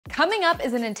Coming up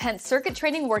is an intense circuit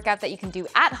training workout that you can do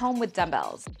at home with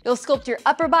dumbbells. You'll sculpt your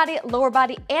upper body, lower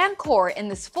body, and core in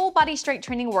this full body strength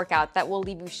training workout that will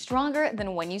leave you stronger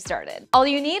than when you started. All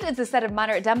you need is a set of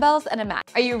moderate dumbbells and a mat.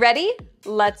 Are you ready?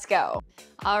 Let's go.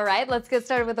 All right, let's get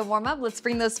started with a warm up. Let's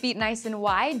bring those feet nice and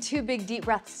wide. 2 big deep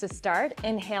breaths to start.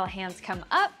 Inhale, hands come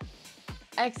up.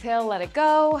 Exhale, let it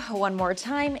go. One more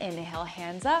time. Inhale,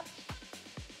 hands up.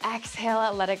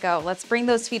 Exhale, let it go. Let's bring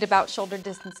those feet about shoulder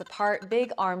distance apart,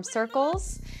 big arm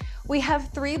circles. We have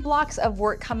 3 blocks of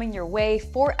work coming your way,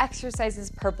 4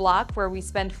 exercises per block where we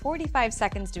spend 45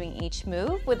 seconds doing each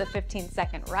move with a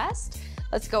 15-second rest.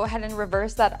 Let's go ahead and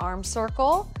reverse that arm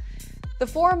circle. The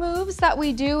 4 moves that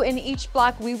we do in each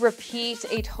block, we repeat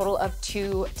a total of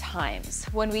 2 times.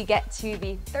 When we get to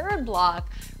the 3rd block,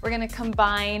 we're gonna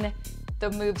combine the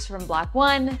moves from block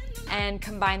 1 and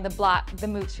combine the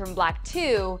moves from block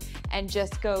 2 and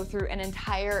just go through an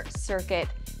entire circuit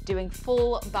doing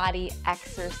full body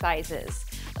exercises.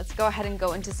 Let's go ahead and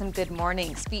go into some good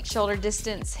mornings. Feet shoulder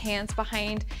distance, hands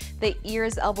behind the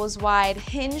ears, elbows wide.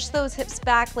 Hinge those hips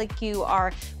back like you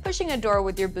are pushing a door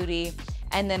with your booty,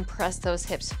 and then press those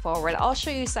hips forward. I'll show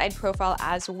you side profile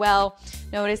as well.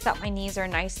 Notice that my knees are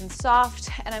nice and soft,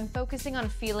 and I'm focusing on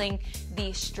feeling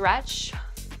the stretch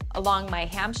along my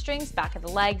hamstrings, back of the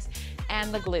legs,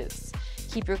 and the glutes.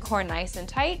 Keep your core nice and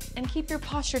tight and keep your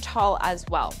posture tall as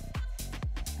well.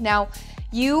 Now,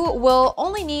 you will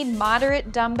only need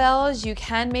moderate dumbbells. You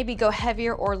can maybe go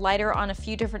heavier or lighter on a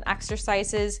few different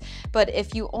exercises, but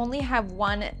if you only have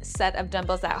 1 set of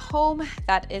dumbbells at home,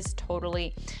 that is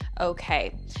totally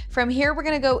okay. From here, we're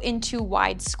gonna go into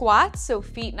wide squats. So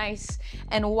feet nice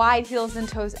and wide, heels and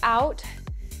toes out,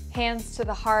 hands to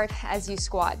the heart as you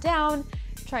squat down,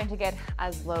 trying to get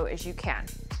as low as you can.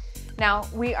 Now,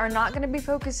 we are not gonna be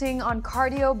focusing on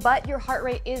cardio, but your heart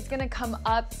rate is gonna come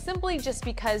up simply just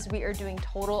because we are doing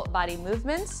total body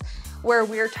movements where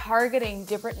we're targeting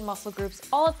different muscle groups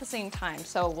all at the same time.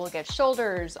 So we'll get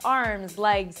shoulders, arms,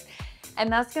 legs,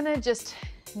 and that's gonna just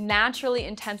naturally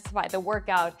intensify the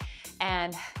workout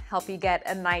and help you get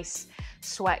a nice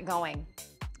sweat going.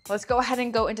 Let's go ahead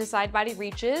and go into side body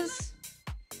reaches.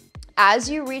 As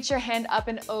you reach your hand up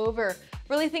and over,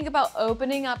 really think about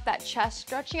opening up that chest,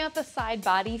 stretching out the side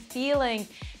body, feeling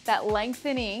that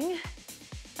lengthening.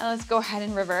 And let's go ahead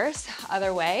and reverse,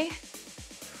 other way.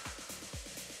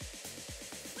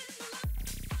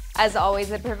 As always,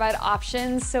 I provide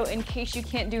options, so in case you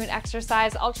can't do an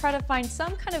exercise, I'll try to find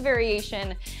some kind of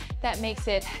variation that makes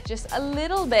it just a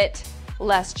little bit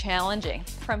less challenging.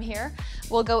 From here,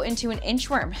 we'll go into an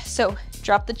inchworm. So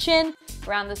drop the chin,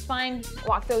 round the spine,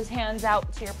 walk those hands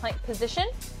out to your plank position.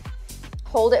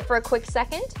 Hold it for a quick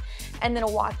second, and then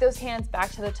walk those hands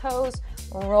back to the toes,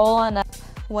 roll on up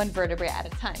 1 vertebrae at a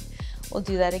time. We'll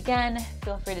do that again.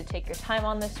 Feel free to take your time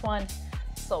on this one.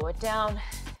 Slow it down,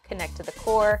 connect to the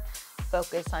core,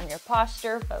 focus on your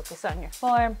posture, focus on your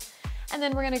form, and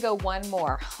then we're gonna go 1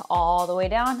 more, all the way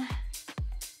down,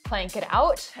 plank it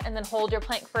out, and then hold your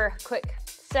plank for a quick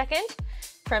second.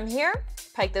 From here,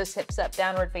 pike those hips up,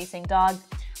 downward facing dog.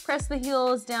 Press the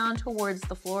heels down towards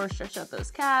the floor, stretch out those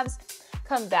calves.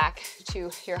 Come back to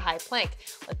your high plank.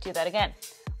 Let's do that again.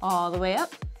 All the way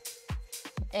up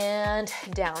and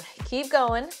down. Keep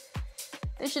going.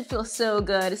 This should feel so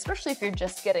good, especially if you're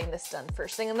just getting this done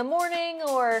first thing in the morning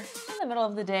or in the middle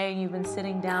of the day and you've been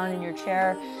sitting down in your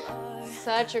chair.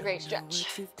 Such a great stretch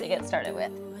to get started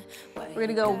with. We're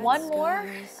gonna go 1 more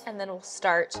and then we'll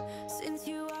start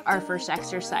our first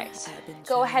exercise.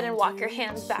 Go ahead and walk your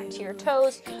hands back to your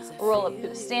toes, roll up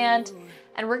to a stand,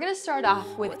 and we're gonna start off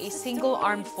with a single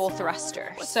arm full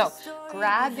thruster. So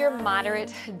grab your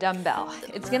moderate dumbbell.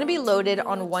 It's gonna be loaded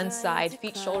on one side,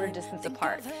 feet shoulder distance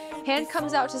apart. Hand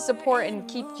comes out to support and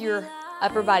keep your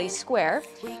upper body square.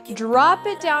 Drop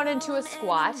it down into a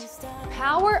squat,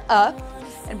 power up,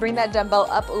 and bring that dumbbell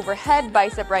up overhead,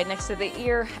 bicep right next to the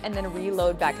ear, and then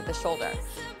reload back at the shoulder.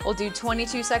 We'll do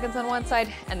 22 seconds on one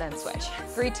side and then switch.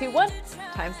 3, 2, 1,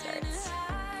 time starts.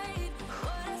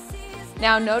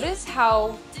 Now notice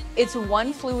how it's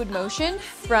 1 fluid motion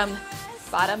from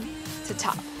bottom to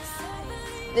top.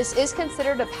 This is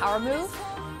considered a power move,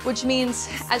 which means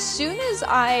as soon as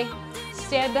I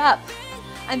stand up,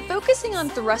 I'm focusing on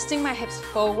thrusting my hips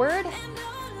forward,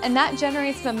 and that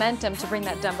generates momentum to bring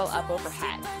that dumbbell up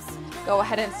overhead. Go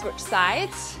ahead and switch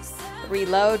sides,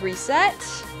 reload, reset.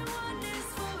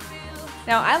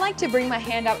 Now I like to bring my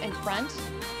hand out in front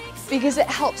because it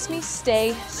helps me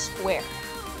stay square.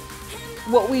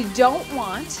 What we don't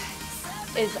want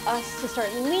is us to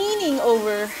start leaning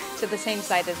over to the same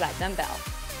side as that dumbbell.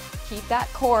 Keep that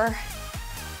core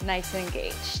nice and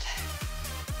engaged.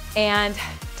 And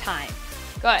time.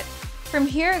 Good. From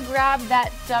here, grab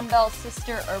that dumbbell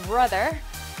sister or brother,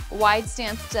 wide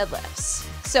stance deadlifts.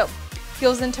 So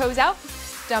heels and toes out,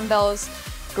 dumbbells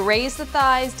graze the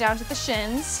thighs down to the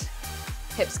shins,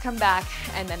 hips come back,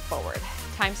 and then forward.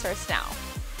 Time starts now.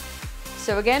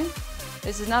 So again,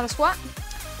 this is not a squat.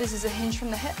 This is a hinge from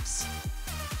the hips.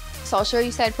 So I'll show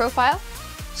you side profile.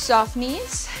 Soft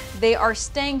knees, they are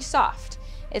staying soft.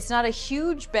 It's not a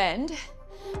huge bend.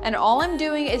 And all I'm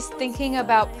doing is thinking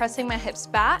about pressing my hips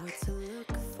back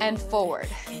and forward.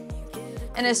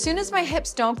 And as soon as my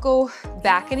hips don't go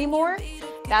back anymore,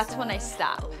 that's when I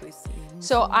stop.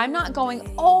 So I'm not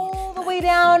going all the way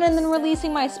down and then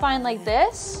releasing my spine like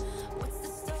this.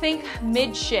 Think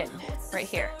mid-shin right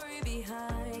here.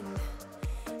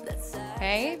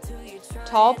 Okay,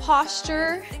 tall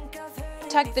posture,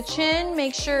 tuck the chin,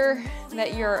 make sure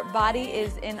that your body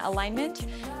is in alignment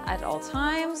at all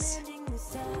times.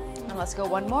 And let's go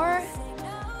one more,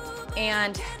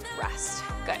 and rest,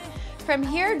 good. From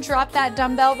here, drop that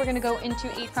dumbbell. We're gonna go into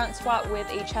a front squat with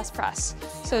a chest press.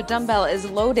 So dumbbell is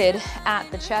loaded at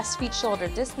the chest, feet shoulder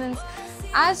distance.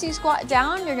 As you squat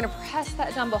down, you're gonna press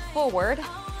that dumbbell forward,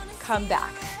 come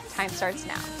back. Time starts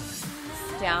now.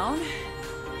 Down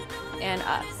and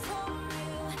up.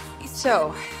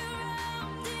 So,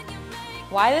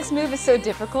 why this move is so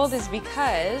difficult is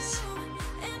because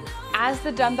as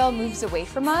the dumbbell moves away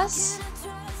from us,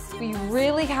 we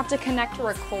really have to connect to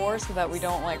our core so that we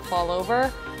don't like fall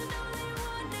over,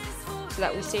 so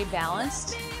that we stay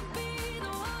balanced.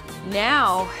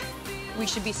 Now, we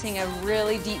should be seeing a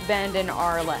really deep bend in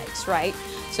our legs, right?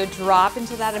 So drop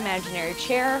into that imaginary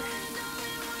chair.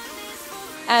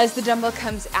 As the dumbbell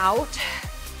comes out,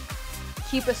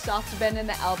 keep a soft bend in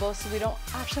the elbow so we don't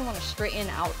actually want to straighten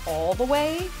out all the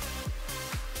way.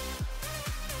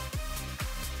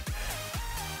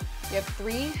 You have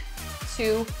 3,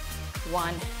 2,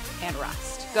 1, and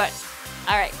rest. Good.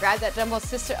 All right, grab that dumbbell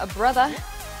sister or brother.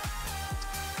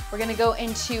 We're gonna go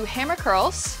into hammer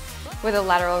curls with a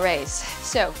lateral raise.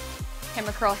 So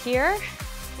hammer curl here,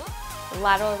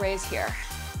 lateral raise here.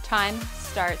 Time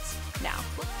starts now.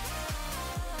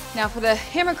 Now for the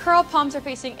hammer curl, palms are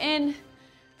facing in.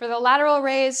 For the lateral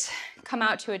raise, come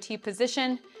out to a T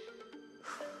position.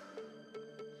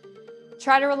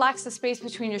 Try to relax the space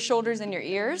between your shoulders and your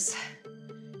ears.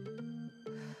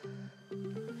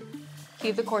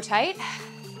 Keep the core tight.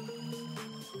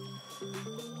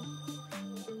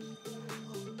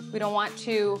 We don't want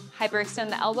to hyperextend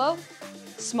the elbow.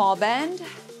 Small bend.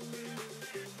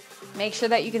 Make sure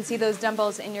that you can see those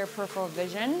dumbbells in your peripheral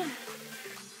vision.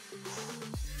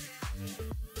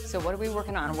 So what are we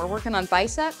working on? We're working on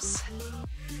biceps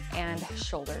and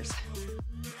shoulders.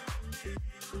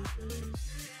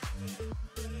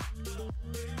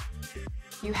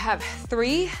 You have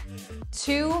 3,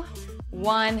 2,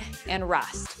 1, and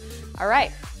rest. All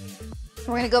right,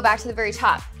 we're gonna go back to the very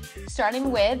top,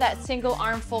 starting with that single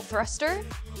arm full thruster.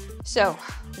 So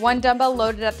 1 dumbbell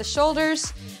loaded at the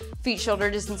shoulders, feet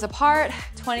shoulder distance apart,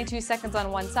 22 seconds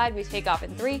on one side. We take off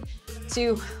in 3,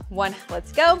 2, 1,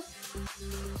 let's go.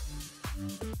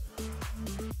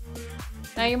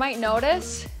 Now you might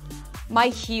notice my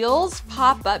heels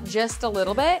pop up just a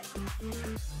little bit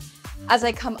as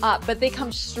I come up, but they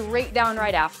come straight down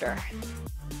right after.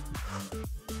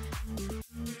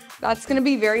 That's gonna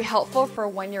be very helpful for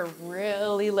when you're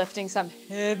really lifting some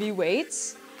heavy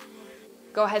weights.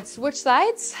 Go ahead, switch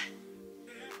sides.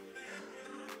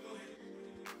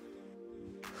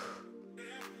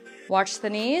 Watch the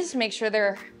knees, make sure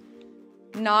they're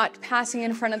not passing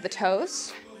in front of the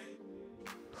toes.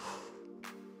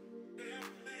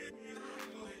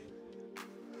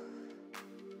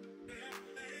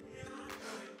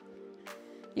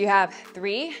 You have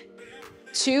 3,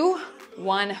 2,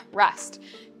 1, rest.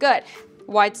 Good.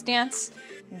 Wide stance,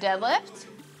 deadlift.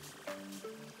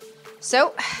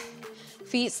 So,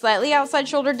 feet slightly outside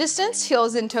shoulder distance,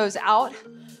 heels and toes out.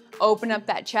 Open up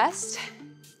that chest.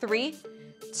 3,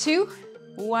 2,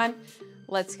 1,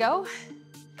 let's go.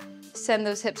 Send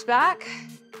those hips back.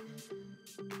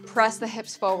 Press the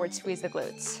hips forward, squeeze the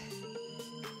glutes.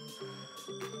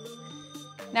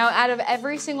 Now, out of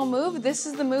every single move, this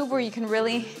is the move where you can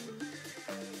really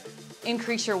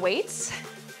increase your weights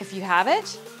if you have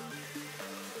it.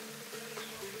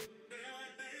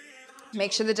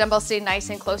 Make sure the dumbbells stay nice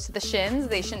and close to the shins.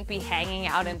 They shouldn't be hanging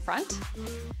out in front.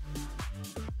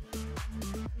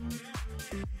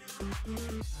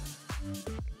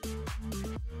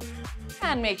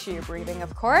 And make sure you're breathing,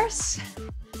 of course.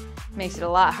 Makes it a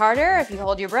lot harder if you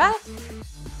hold your breath.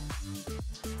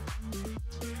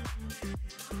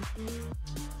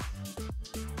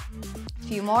 A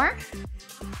few more.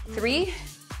 3,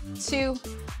 2,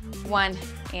 1,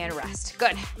 and rest.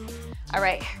 Good. All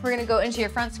right, we're gonna go into your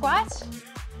front squats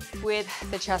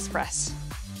with the chest press.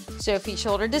 So feet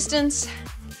shoulder distance,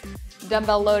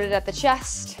 dumbbell loaded at the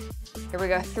chest. Here we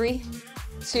go, 3,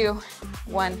 2,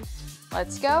 1,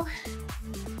 let's go.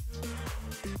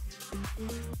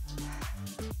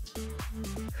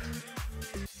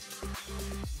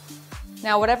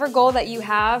 Now, whatever goal that you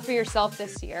have for yourself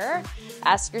this year,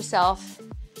 ask yourself,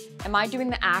 am I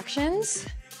doing the actions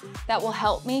that will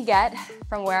help me get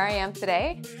from where I am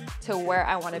today to where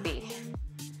I want to be?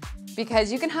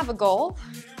 Because you can have a goal,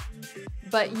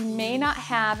 but you may not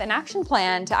have an action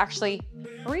plan to actually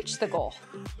reach the goal.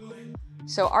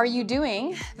 So are you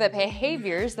doing the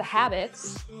behaviors, the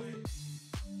habits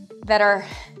that are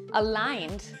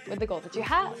aligned with the goal that you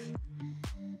have?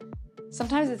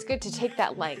 Sometimes it's good to take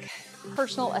that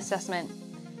personal assessment,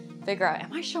 figure out,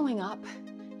 am I showing up?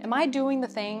 Am I doing the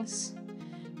things?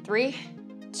 3,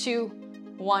 2,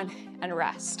 1, and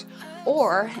rest.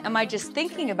 Or am I just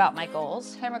thinking about my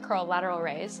goals, hammer curl, lateral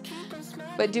raise,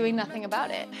 but doing nothing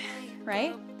about it,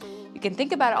 right? You can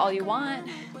think about it all you want,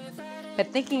 but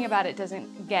thinking about it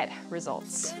doesn't get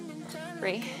results.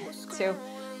 3, 2,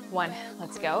 1,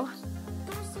 let's go.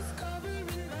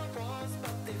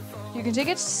 You can take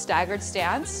a staggered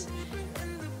stance.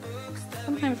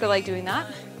 Sometimes I like doing that.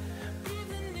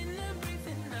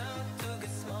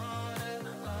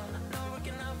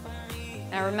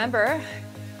 Now remember,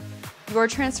 your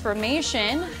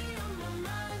transformation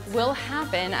will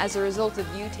happen as a result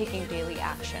of you taking daily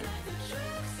action.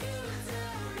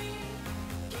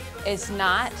 It's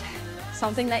not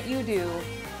something that you do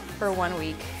for 1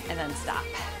 week and then stop.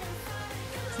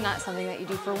 It's not something that you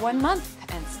do for 1 month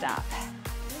and stop.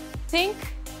 Think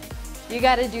you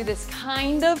gotta do this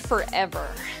kind of forever.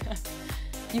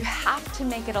 You have to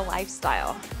make it a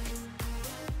lifestyle.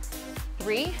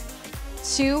 3,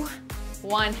 2,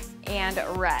 1, and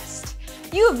rest.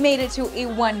 You have made it to a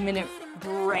 1-minute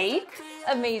break.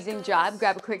 Amazing job.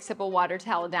 Grab a quick sip of water,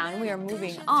 towel down. We are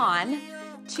moving on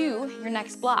to your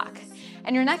next block.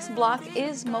 And your next block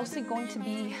is mostly going to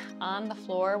be on the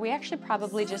floor. We actually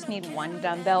probably just need 1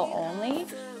 dumbbell only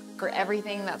for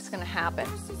everything that's gonna happen.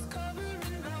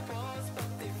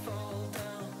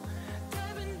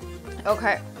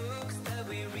 Okay,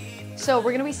 so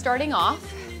we're gonna be starting off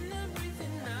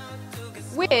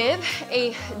with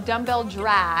a dumbbell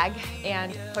drag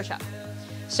and push-up.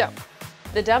 So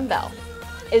the dumbbell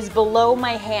is below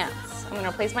my hands. I'm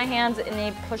gonna place my hands in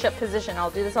a push-up position. I'll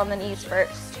do this on the knees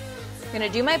first. I'm gonna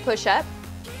do my push-up.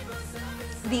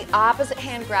 The opposite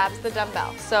hand grabs the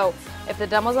dumbbell. So if the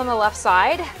dumbbell's on the left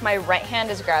side, my right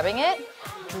hand is grabbing it,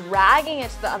 dragging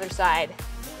it to the other side.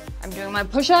 I'm doing my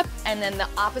push-up, and then the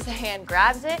opposite hand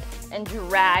grabs it and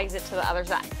drags it to the other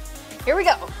side. Here we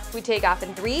go. We take off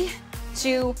in 3,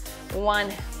 2,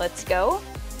 1, let's go.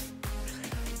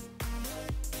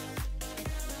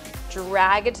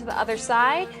 Drag it to the other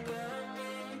side.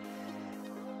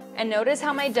 And notice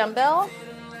how my dumbbell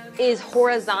is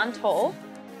horizontal.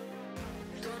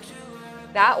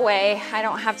 That way, I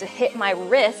don't have to hit my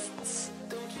wrists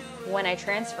when I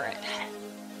transfer it.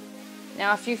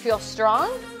 Now, if you feel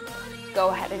strong, go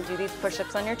ahead and do these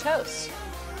push-ups on your toes.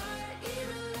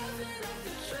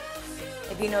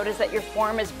 If you notice that your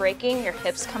form is breaking, your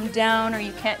hips come down, or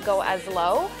you can't go as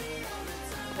low,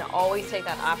 you can always take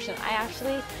that option. I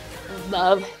actually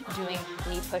love doing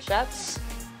knee push-ups.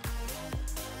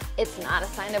 It's not a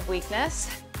sign of weakness.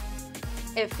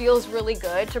 It feels really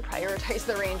good to prioritize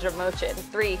the range of motion.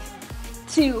 3,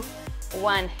 2,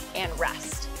 1, and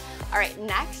rest. All right,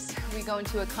 next we go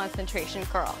into a concentration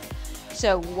curl.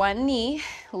 So 1 knee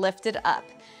lifted up,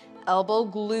 elbow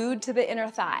glued to the inner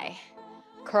thigh.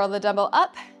 Curl the dumbbell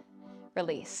up,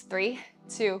 release. 3,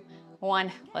 2,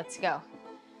 1, let's go.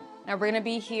 Now we're gonna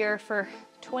be here for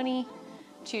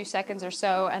 22 seconds or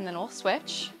so, and then we'll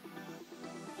switch.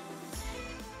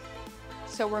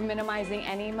 So we're minimizing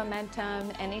any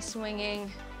momentum, any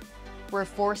swinging. We're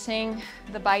forcing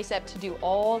the bicep to do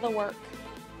all the work.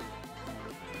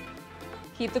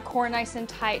 Keep the core nice and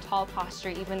tight, tall posture,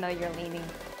 even though you're leaning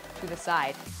to the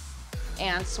side.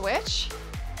 And switch.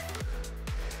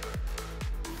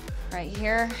 Right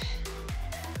here.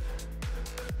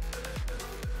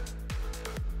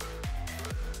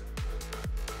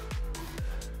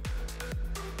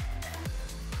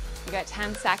 You got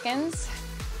 10 seconds.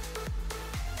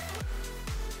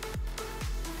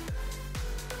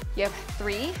 You have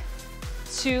 3,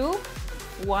 2,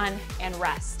 1, and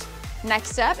rest.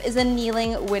 Next up is a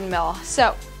kneeling windmill.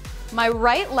 So my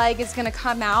right leg is gonna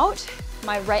come out.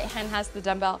 My right hand has the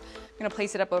dumbbell. I'm gonna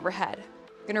place it up overhead.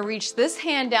 I'm gonna reach this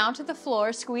hand down to the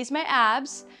floor, squeeze my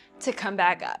abs to come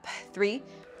back up. 3,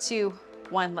 2,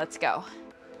 1, let's go.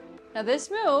 Now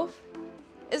this move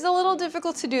is a little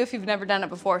difficult to do if you've never done it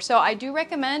before, so I do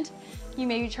recommend you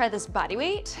maybe try this body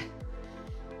weight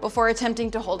before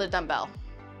attempting to hold a dumbbell.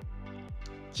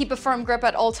 Keep a firm grip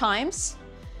at all times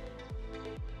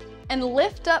and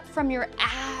lift up from your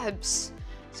abs.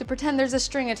 So pretend there's a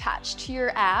string attached to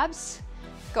your abs.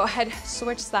 Go ahead,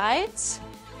 switch sides.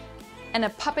 And a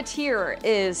puppeteer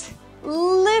is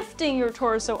lifting your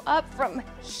torso up from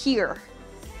here.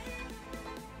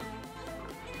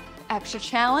 Extra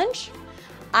challenge.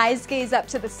 Eyes gaze up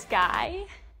to the sky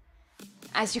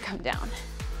as you come down.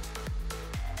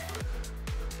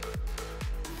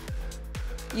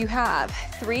 You have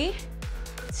 3,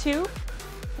 2,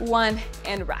 1,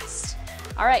 and rest.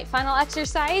 All right, final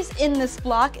exercise in this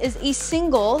block is a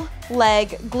single leg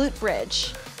glute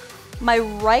bridge. My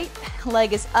right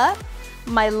leg is up,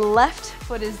 my left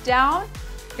foot is down.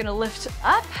 You're gonna lift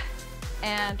up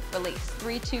and release.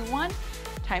 3, 2, 1,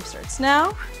 time starts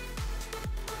now.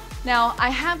 Now, I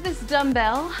have this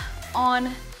dumbbell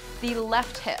on the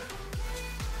left hip.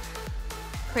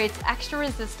 Creates extra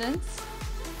resistance.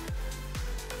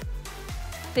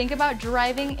 Think about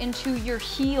driving into your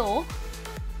heel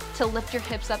to lift your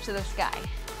hips up to the sky.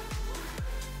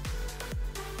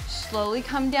 Slowly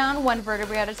come down 1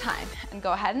 vertebrae at a time and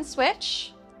go ahead and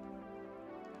switch.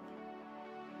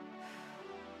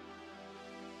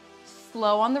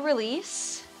 Slow on the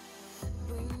release.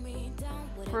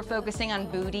 We're focusing on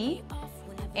booty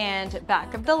and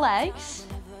back of the legs.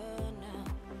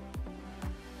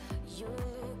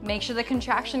 Make sure the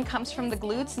contraction comes from the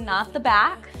glutes, not the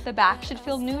back. The back should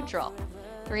feel neutral.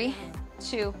 3,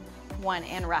 2, 1,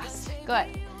 and rest.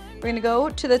 Good. We're gonna go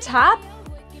to the top,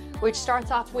 which starts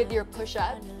off with your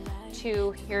push-up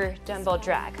to your dumbbell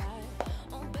drag.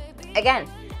 Again,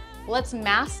 let's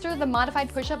master the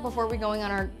modified push-up before we go on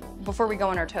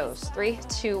our toes. 3,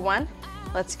 2, 1,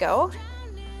 let's go.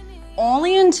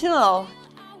 Only until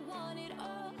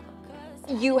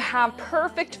you have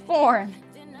perfect form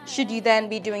should you then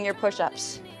be doing your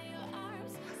push-ups.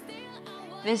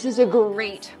 This is a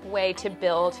great way to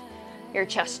build your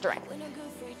chest strength.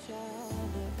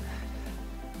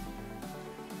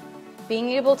 Being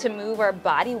able to move our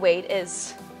body weight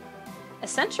is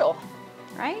essential,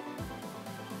 right?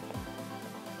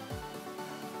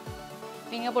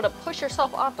 Being able to push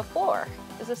yourself off the floor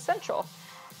is essential.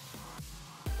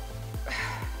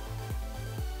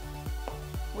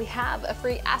 We have a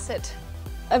free asset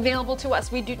available to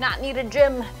us. We do not need a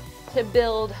gym to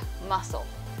build muscle.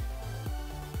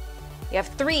 You have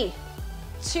 3,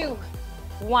 2,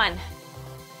 1,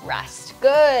 rest.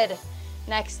 Good.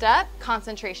 Next up,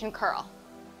 concentration curl.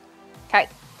 Okay,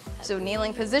 so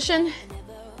kneeling position.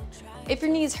 If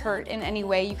your knees hurt in any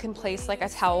way, you can place like a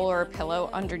towel or a pillow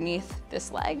underneath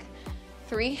this leg.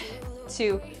 3,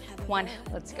 2, 1,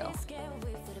 let's go.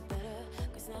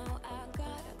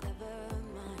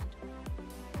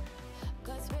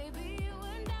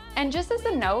 And just as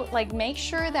a note, like make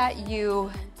sure that you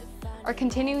are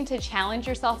continuing to challenge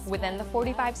yourself within the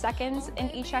 45 seconds in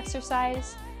each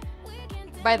exercise.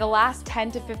 By the last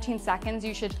 10 to 15 seconds,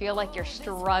 you should feel like you're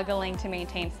struggling to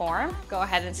maintain form. Go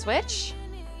ahead and switch.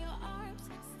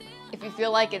 If you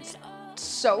feel like it's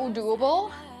so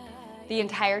doable, the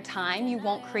entire time you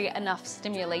won't create enough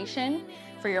stimulation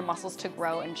for your muscles to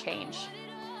grow and change.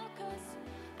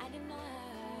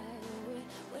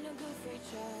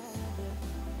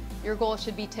 Your goal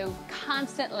should be to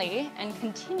constantly and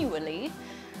continually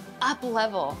up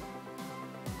level.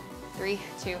 3,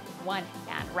 2, 1,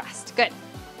 and rest. Good.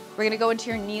 We're gonna go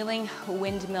into your kneeling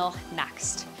windmill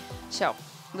next. So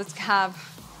let's have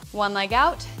one leg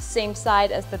out, same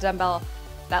side as the dumbbell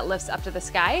that lifts up to the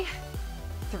sky.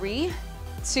 3,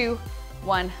 2,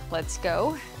 1, let's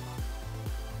go.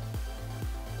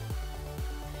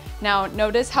 Now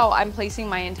notice how I'm placing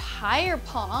my entire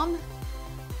palm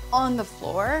on the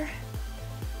floor.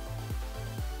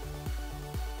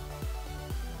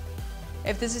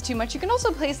 If this is too much, you can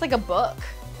also place like a book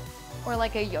or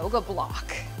like a yoga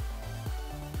block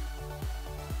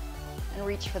and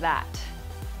reach for that.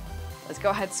 Let's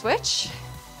go ahead, switch.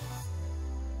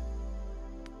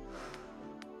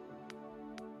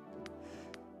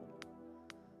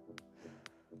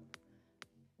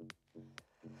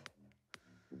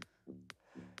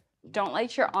 Don't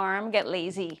let your arm get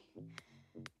lazy.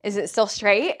 Is it still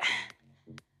straight?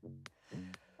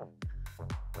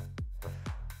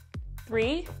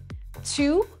 3,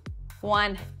 2,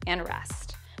 1, and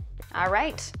rest. All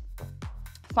right.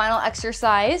 Final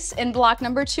exercise in block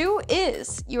number 2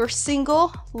 is your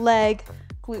single leg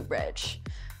glute bridge.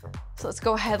 So let's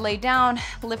go ahead, lay down,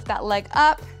 lift that leg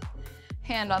up,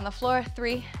 hand on the floor.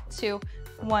 3, 2,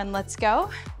 1, let's go.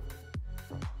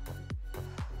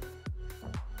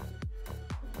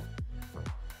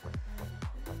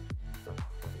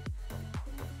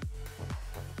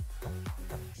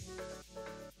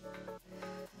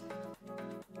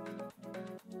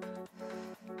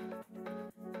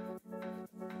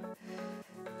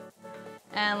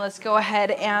 And let's go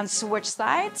ahead and switch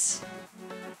sides.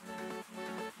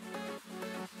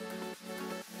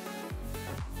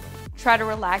 Try to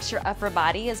relax your upper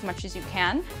body as much as you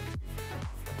can.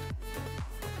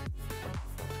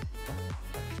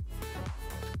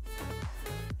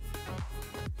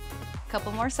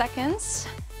 Couple more seconds.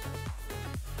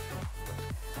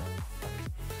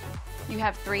 You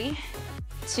have 3,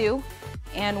 2,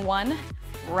 and 1.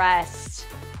 Rest.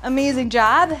 Amazing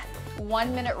job.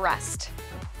 1 minute rest.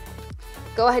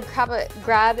 Go ahead,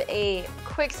 grab a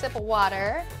quick sip of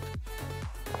water.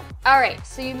 All right,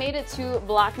 so you made it to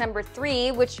block number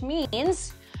 3, which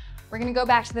means we're gonna go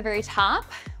back to the very top.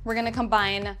 We're gonna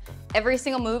combine every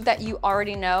single move that you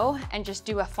already know and just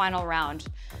do a final round.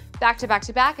 Back to back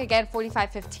to back, again,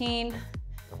 45-15,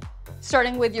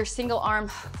 starting with your single arm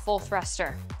full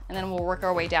thruster, and then we'll work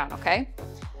our way down, okay?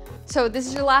 So this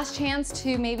is your last chance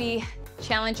to maybe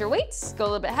challenge your weights, go a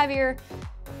little bit heavier.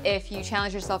 If you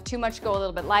challenge yourself too much, go a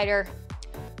little bit lighter.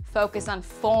 Focus on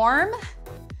form,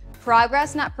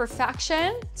 progress, not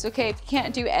perfection. It's okay if you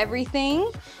can't do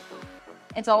everything.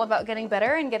 It's all about getting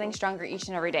better and getting stronger each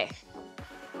and every day.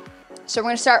 So we're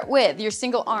gonna start with your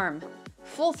single arm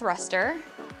full thruster,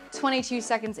 22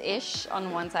 seconds-ish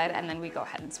on one side, and then we go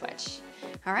ahead and switch.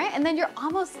 All right, and then you're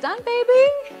almost done,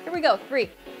 baby. Here we go, 3,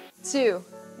 2,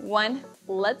 1,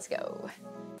 let's go.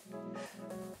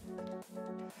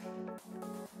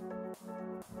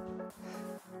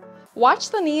 Watch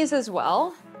the knees as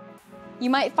well. You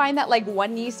might find that like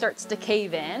one knee starts to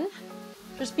cave in.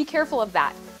 Just be careful of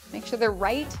that. Make sure they're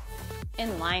right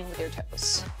in line with your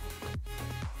toes.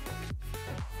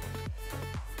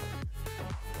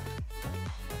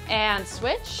 And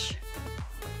switch.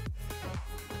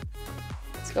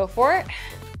 Let's go for it.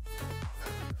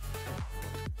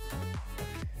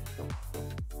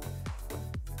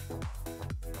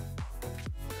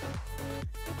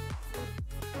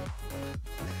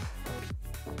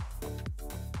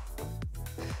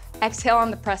 Exhale on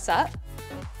the press up.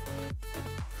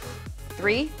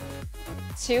 3,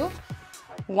 2,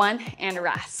 1, and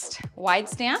rest. Wide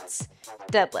stance,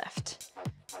 deadlift.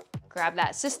 Grab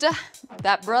that sister,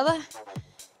 that brother.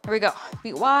 Here we go.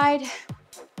 Feet wide.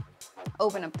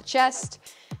 Open up the chest.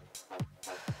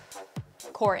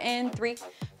 Core in. 3,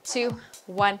 2,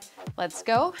 1. Let's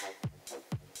go.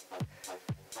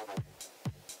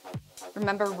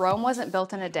 Remember, Rome wasn't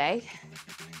built in a day.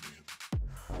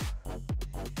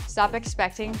 Stop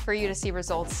expecting for you to see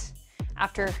results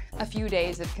after a few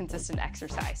days of consistent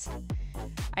exercise.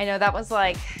 I know that was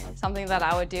like something that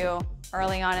I would do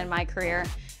early on in my career.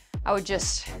 I would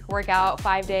just work out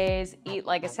 5 days, eat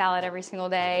like a salad every single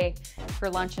day for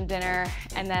lunch and dinner,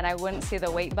 and then I wouldn't see the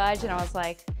weight budge, and I was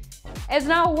like, it's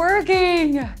not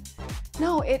working.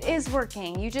 No, it is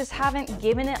working. You just haven't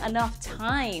given it enough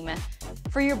time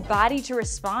for your body to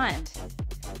respond.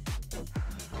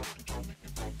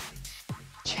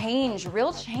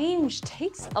 Real change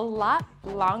takes a lot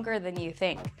longer than you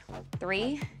think.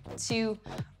 3, 2,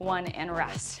 1, and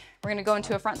rest. We're gonna go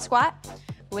into a front squat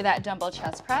with that dumbbell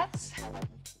chest press.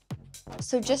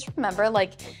 So just remember,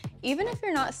 like, even if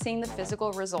you're not seeing the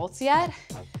physical results yet,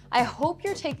 I hope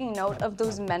you're taking note of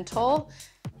those mental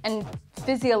and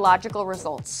physiological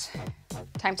results.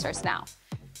 Time starts now.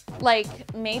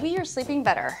 Like, maybe you're sleeping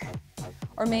better,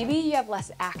 or maybe you have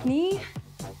less acne.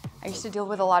 I used to deal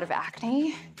with a lot of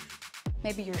acne.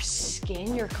 Maybe your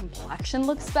skin, your complexion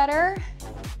looks better.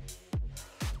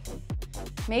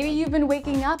 Maybe you've been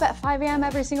waking up at 5 a.m.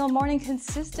 every single morning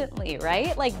consistently,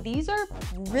 right? Like, these are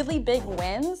really big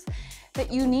wins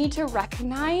that you need to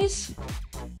recognize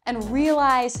and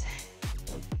realize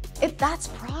if that's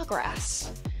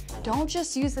progress. Don't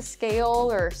just use a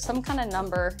scale or some kind of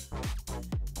number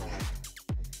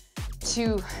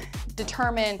to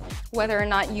determine whether or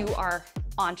not you are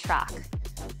on track.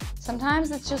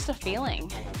 Sometimes it's just a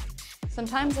feeling.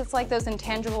 Sometimes it's like those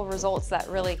intangible results that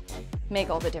really make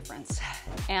all the difference.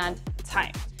 And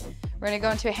time. We're gonna go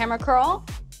into a hammer curl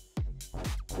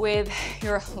with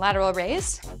your lateral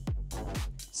raise.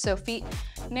 So feet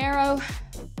narrow,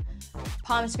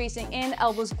 palms facing in,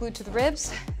 elbows glued to the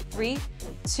ribs. 3,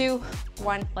 2,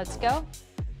 1, let's go.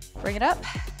 Bring it up.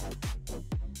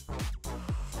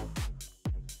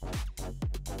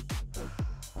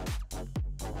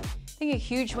 I think a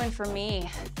huge win for me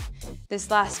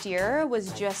this last year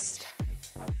was just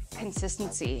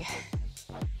consistency.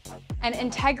 and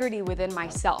integrity within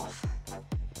myself.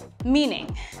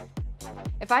 Meaning,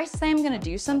 if I say I'm gonna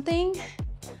do something,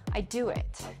 I do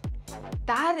it.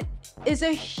 That is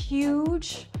a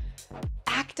huge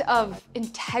act of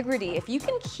integrity. If you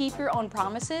can keep your own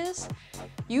promises,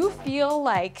 you feel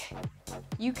like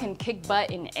you can kick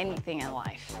butt in anything in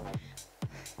life.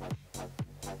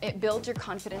 It builds your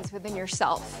confidence within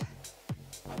yourself.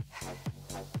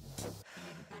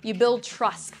 You build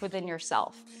trust within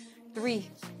yourself. 3,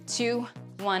 2,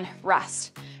 1,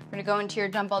 rest. We're gonna go into your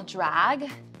dumbbell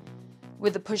drag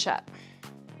with the push-up.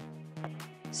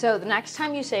 So the next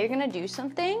time you say you're gonna do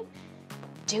something,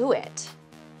 do it.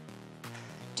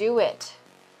 Do it.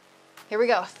 Here we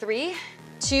go. 3,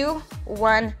 2,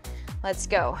 1, let's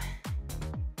go.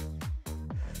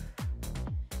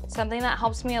 Something that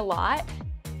helps me a lot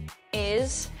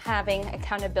is having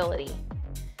accountability.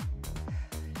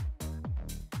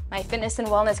 My fitness and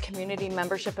wellness community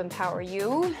membership, Empower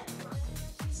You,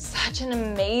 such an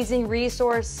amazing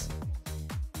resource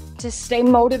to stay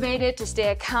motivated, to stay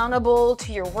accountable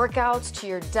to your workouts, to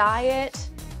your diet,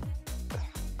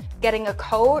 getting a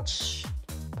coach,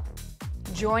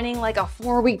 joining like a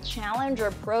 4-week challenge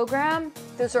or program.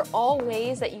 Those are all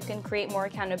ways that you can create more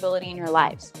accountability in your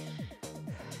lives.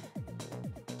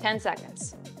 10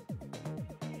 seconds.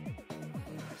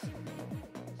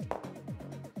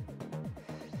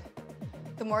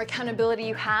 The more accountability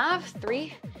you have,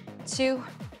 3, 2,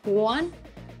 1,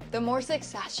 the more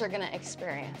success you're gonna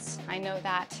experience. I know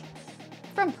that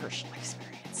from personal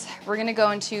experience. We're gonna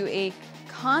go into a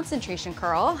concentration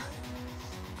curl.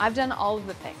 I've done all of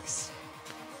the things,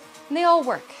 and they all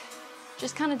work.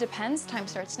 Just kind of depends, time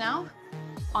starts now,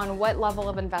 on what level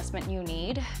of investment you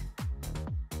need.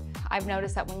 I've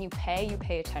noticed that when you pay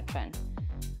attention.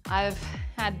 I've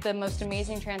had the most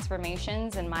amazing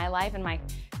transformations in my life and my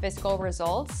physical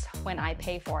results when I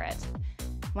pay for it.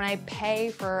 When I pay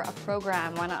for a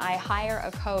program, when I hire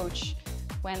a coach,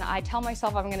 when I tell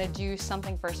myself I'm gonna do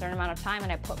something for a certain amount of time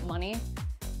and I put money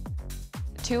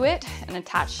to it and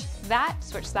attach that,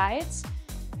 switch sides,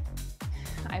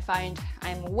 I find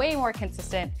I'm way more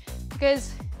consistent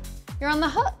because you're on the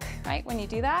hook, right? When you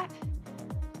do that,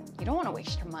 you don't wanna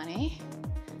waste your money.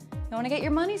 You wanna get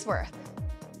your money's worth.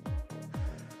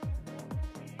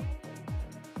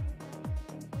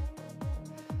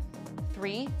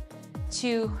 Three,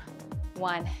 2,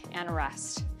 1, and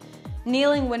rest.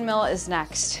 Kneeling windmill is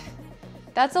next.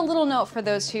 That's a little note for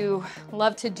those who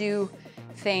love to do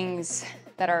things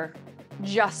that are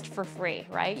just for free,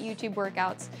 right? YouTube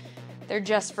workouts, they're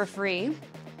just for free,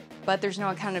 but there's no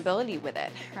accountability with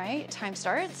it, right? Time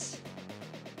starts.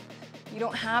 You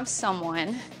don't have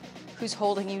someone who's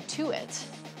holding you to it.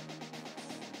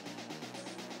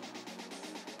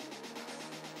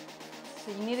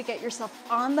 So you need to get yourself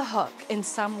on the hook in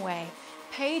some way.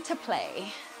 Pay to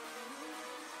play.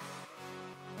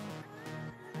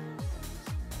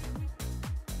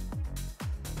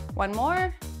 One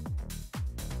more.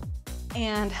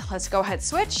 And let's go ahead,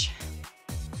 switch.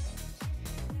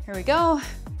 Here we go.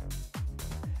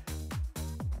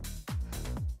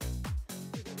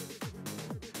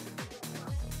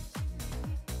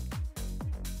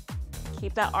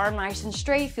 Keep that arm nice and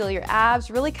straight. Feel your abs.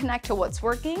 Really connect to what's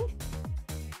working.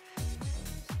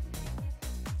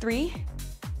 3,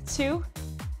 2,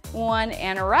 1,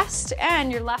 and rest.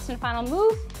 And your last and final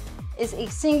move is a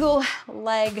single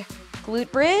leg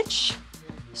glute bridge.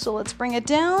 So let's bring it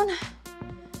down.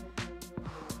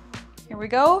 Here we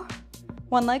go.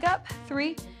 One leg up.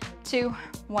 3, 2,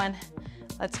 1.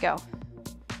 Let's go.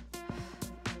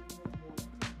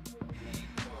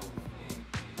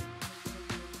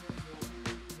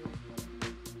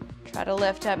 Try to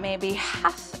lift up maybe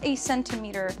 0.5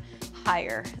 centimeter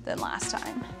higher than last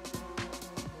time.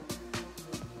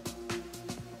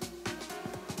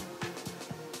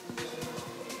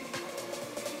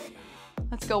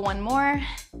 Let's go one more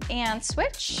and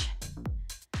switch.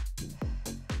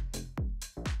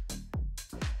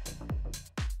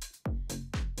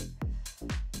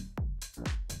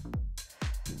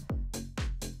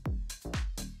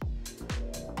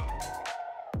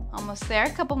 Almost there, a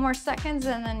couple more seconds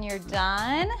and then you're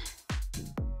done.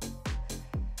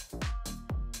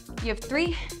 You have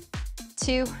 3,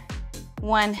 2,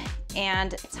 1,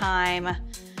 and time.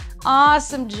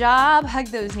 Awesome job. Hug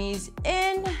those knees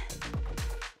in.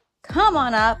 Come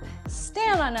on up,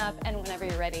 stand on up, and whenever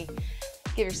you're ready,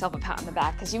 give yourself a pat on the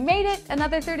back because you made it.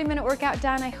 Another 30-minute workout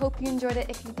done. I hope you enjoyed it.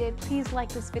 If you did, please like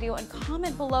this video and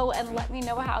comment below and let me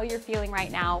know how you're feeling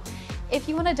right now. If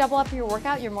you want to double up your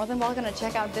workout, you're more than welcome to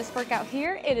check out this workout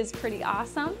here. It is pretty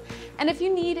awesome. And if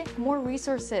you need more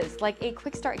resources like a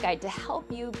quick start guide to help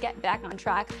you get back on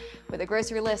track with a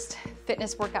grocery list,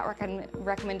 fitness workout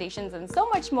recommendations, and so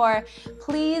much more,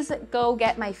 please go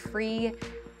get my free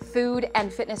food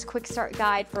and fitness quick start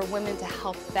guide for women to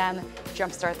help them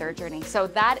jumpstart their journey. So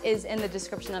that is in the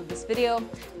description of this video.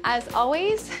 As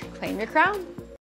always, claim your crown.